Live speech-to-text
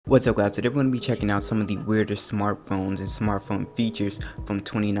What's up guys, today we're going to be checking out some of the weirdest smartphones and smartphone features from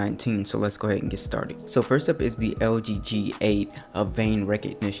 2019, so let's go ahead and get started. So first up is the LG G8 vein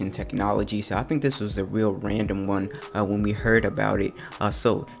recognition technology. So I think this was a real random one when we heard about it.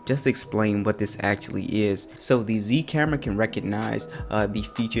 So just to explain what this actually is. So the Z camera can recognize the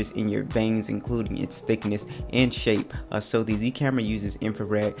features in your veins, including its thickness and shape. So the Z camera uses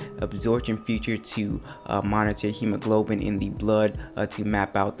infrared absorption feature to monitor hemoglobin in the blood to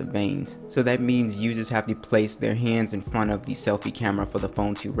map out the veins. So that means users have to place their hands in front of the selfie camera for the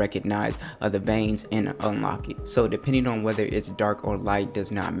phone to recognize the veins and unlock it. So depending on whether it's dark or light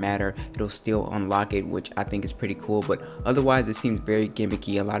does not matter, it'll still unlock it, which I think is pretty cool, but otherwise it seems very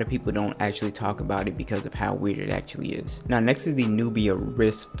gimmicky. A lot of people don't actually talk about it because of how weird it actually is. Now next is the Nubia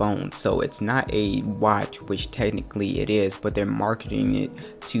wrist phone. So it's not a watch, which technically it is, but they're marketing it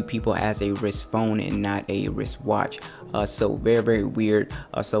to people as a wrist phone and not a wrist watch. So very weird.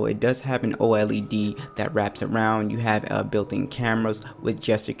 So it does have an OLED that wraps around. You have built-in cameras with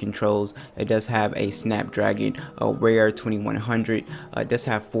gesture controls. It does have a Snapdragon Rare 2100. It does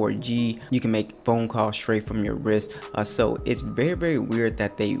have 4G. You can make phone calls straight from your wrist. So it's very weird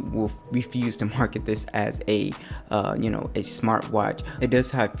that they will refuse to market this as a a smartwatch. It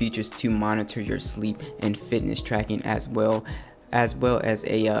does have features to monitor your sleep and fitness tracking as well as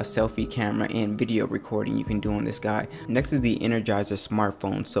a selfie camera and video recording you can do on this guy. Next is the Energizer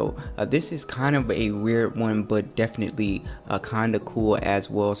smartphone. So this is kind of a weird one, but definitely kind of cool as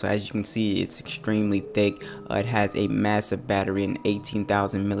well. So as you can see, it's extremely thick. It has a massive battery, an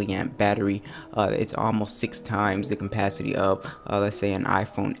 18,000 milliamp battery. It's almost 6 times the capacity of let's say an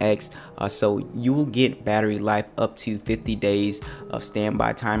iPhone X. So you will get battery life up to 50 days of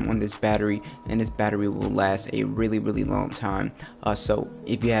standby time on this battery, and this battery will last a really long time. So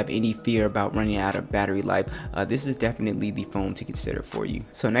if you have any fear about running out of battery life, this is definitely the phone to consider for you.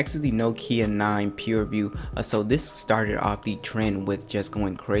 So next is the Nokia 9 PureView. So this started off the trend with just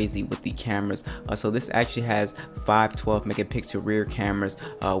going crazy with the cameras. So this actually has 5 12 megapixel rear cameras,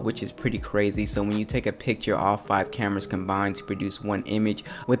 which is pretty crazy. So when you take a picture, all 5 cameras combine to produce one image.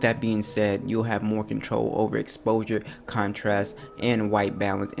 With that being said, you'll have more control over exposure, contrast, and white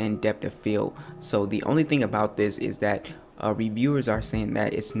balance and depth of field. So the only thing about this is that reviewers are saying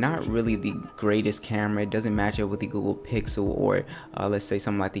that it's not really the greatest camera. It doesn't match up with the Google Pixel or let's say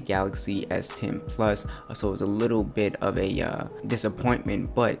something like the Galaxy S10 Plus. So it's a little bit of a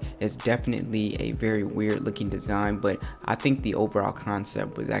disappointment, but it's definitely a very weird looking design, but I think the overall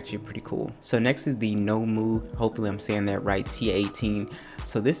concept was actually pretty cool. So next is the Nomu, hopefully I'm saying that right, T18.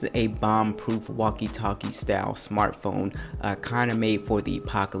 So this is a bomb-proof walkie-talkie style smartphone, kind of made for the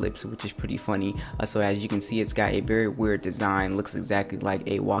apocalypse, which is pretty funny. So as you can see, it's got a very weird design, looks exactly like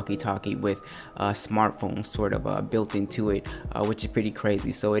a walkie-talkie with a smartphone sort of built into it, which is pretty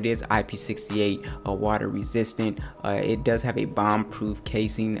crazy. So it is IP68 water resistant. It does have a bomb-proof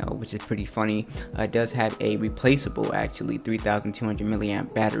casing, which is pretty funny. It does have a replaceable, actually, 3200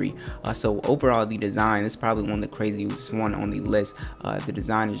 milliamp battery. So overall, the design is probably one of the craziest one on the list. The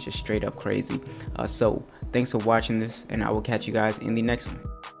design is just straight up crazy. So thanks for watching this, and I will catch you guys in the next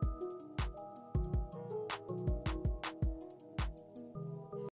one.